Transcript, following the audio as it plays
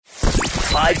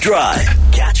5 Drive.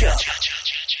 Catch up.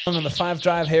 On the 5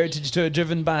 Drive Heritage Tour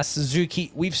driven by Suzuki,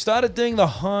 we've started doing the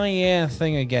Heyaa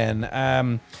thing again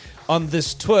on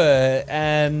this tour,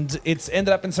 and it's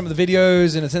ended up in some of the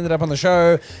videos and it's ended up on the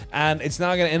show, and it's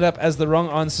now going to end up as the wrong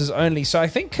answers only. So I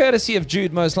think courtesy of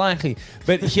Jude, most likely.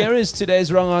 But here is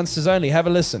today's wrong answers only. Have a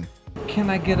listen. Can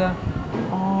I get a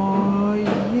oh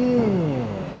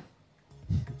yeah?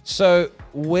 So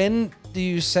when do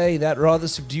you say that rather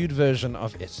subdued version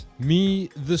of it? Me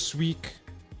this week,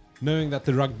 knowing that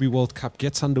the Rugby World Cup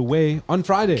gets underway on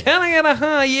Friday. Can I get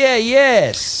a yeah,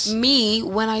 yes? Me,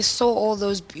 when I saw all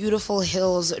those beautiful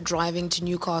hills driving to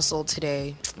Newcastle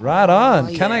today. Right on.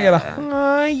 Oh, Can I get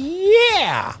a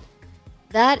yeah?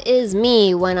 That is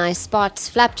me when I spot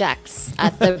flapjacks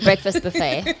at the breakfast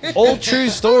buffet. All true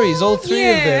stories, all three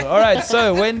of them. All right,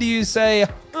 so when do you say,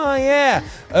 oh yeah?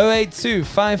 082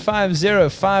 550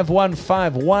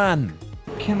 5151.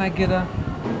 Can I get a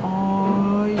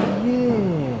oh yeah?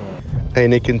 Hey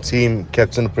Nick and team,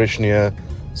 Captain Oppression here.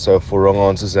 So for wrong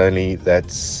answers only,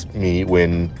 that's me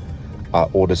when I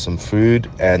order some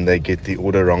food and they get the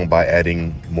order wrong by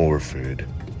adding more food.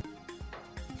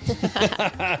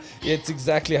 Yeah, it's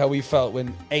exactly how we felt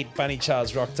when 8 bunny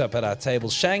chows rocked up at our table.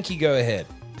 Shanky, go ahead.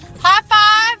 High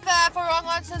five for wrong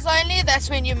answers only. That's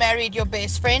when you married your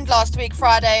best friend last week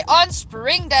Friday on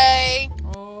Spring Day.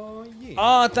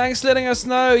 Oh, thanks for letting us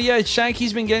know. Yeah,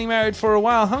 Shanky's been getting married for a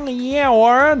while. Huh? Yeah,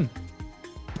 Warren.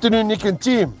 Afternoon, Nick and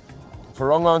team. For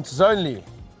wrong answers only.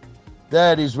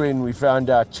 That is when we found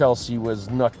out Chelsea was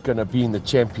not going to be in the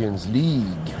Champions League.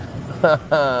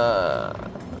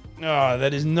 Oh,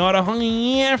 that is not a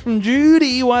yeah from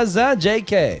Judy. What's that,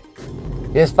 JK?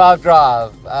 Yes, 5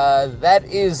 Drive. That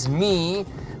is me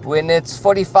when it's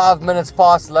 45 minutes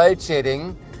past load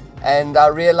shedding and I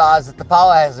realize that the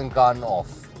power hasn't gone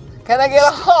off. Can I get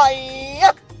a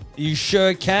hi? You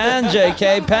sure can,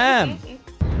 JK. Pam.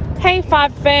 Hey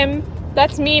 5fam,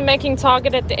 that's me making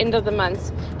target at the end of the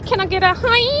month. Can I get a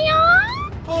hi?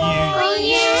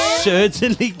 You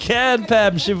certainly can,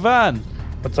 Pam. Siobhan.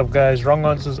 What's up, guys? Wrong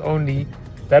answers only.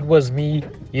 That was me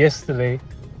yesterday,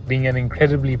 being an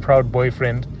incredibly proud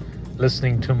boyfriend,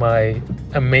 listening to my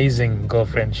amazing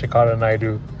girlfriend, Shikara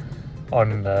Naidu,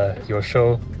 on your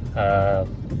show.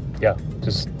 Yeah,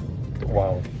 just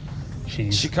wow.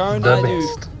 She's Shikara the Naidu.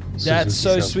 best That's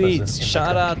so Suzuki sweet. salesperson in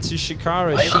Shout the out country. to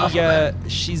Shikara.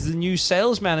 She's the new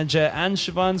sales manager and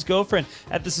Siobhan's girlfriend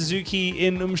at the Suzuki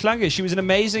in Umhlanga. She was an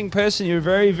amazing person. You're a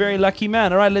very, very lucky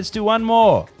man. All right, let's do one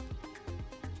more.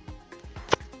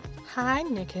 Hi,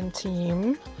 Nick and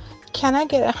team. Can I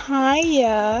get a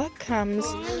hiya? Comes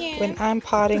when I'm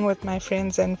partying with my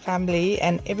friends and family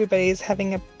and everybody's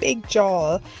having a big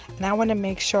jaw and I want to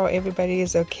make sure everybody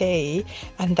is okay,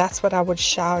 and that's what I would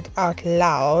shout out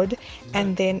loud,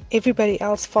 and then everybody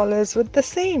else follows with the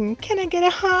same. Can I get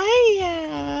a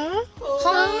hiya?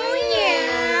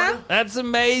 That's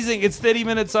amazing. It's 30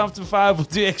 minutes after 5. We'll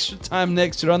do extra time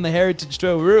next. You're on the Heritage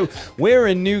Tour. We're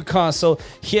in Newcastle.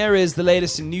 Here is the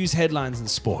latest in news headlines and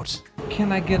sport.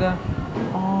 Can I get a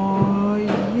oh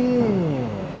yeah?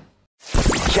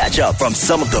 Catch up from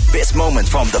some of the best moments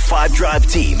from the 5 Drive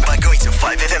team by going to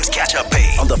 5FM's catch up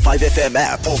page on the 5FM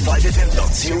app or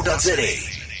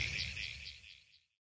 5FM.co.za.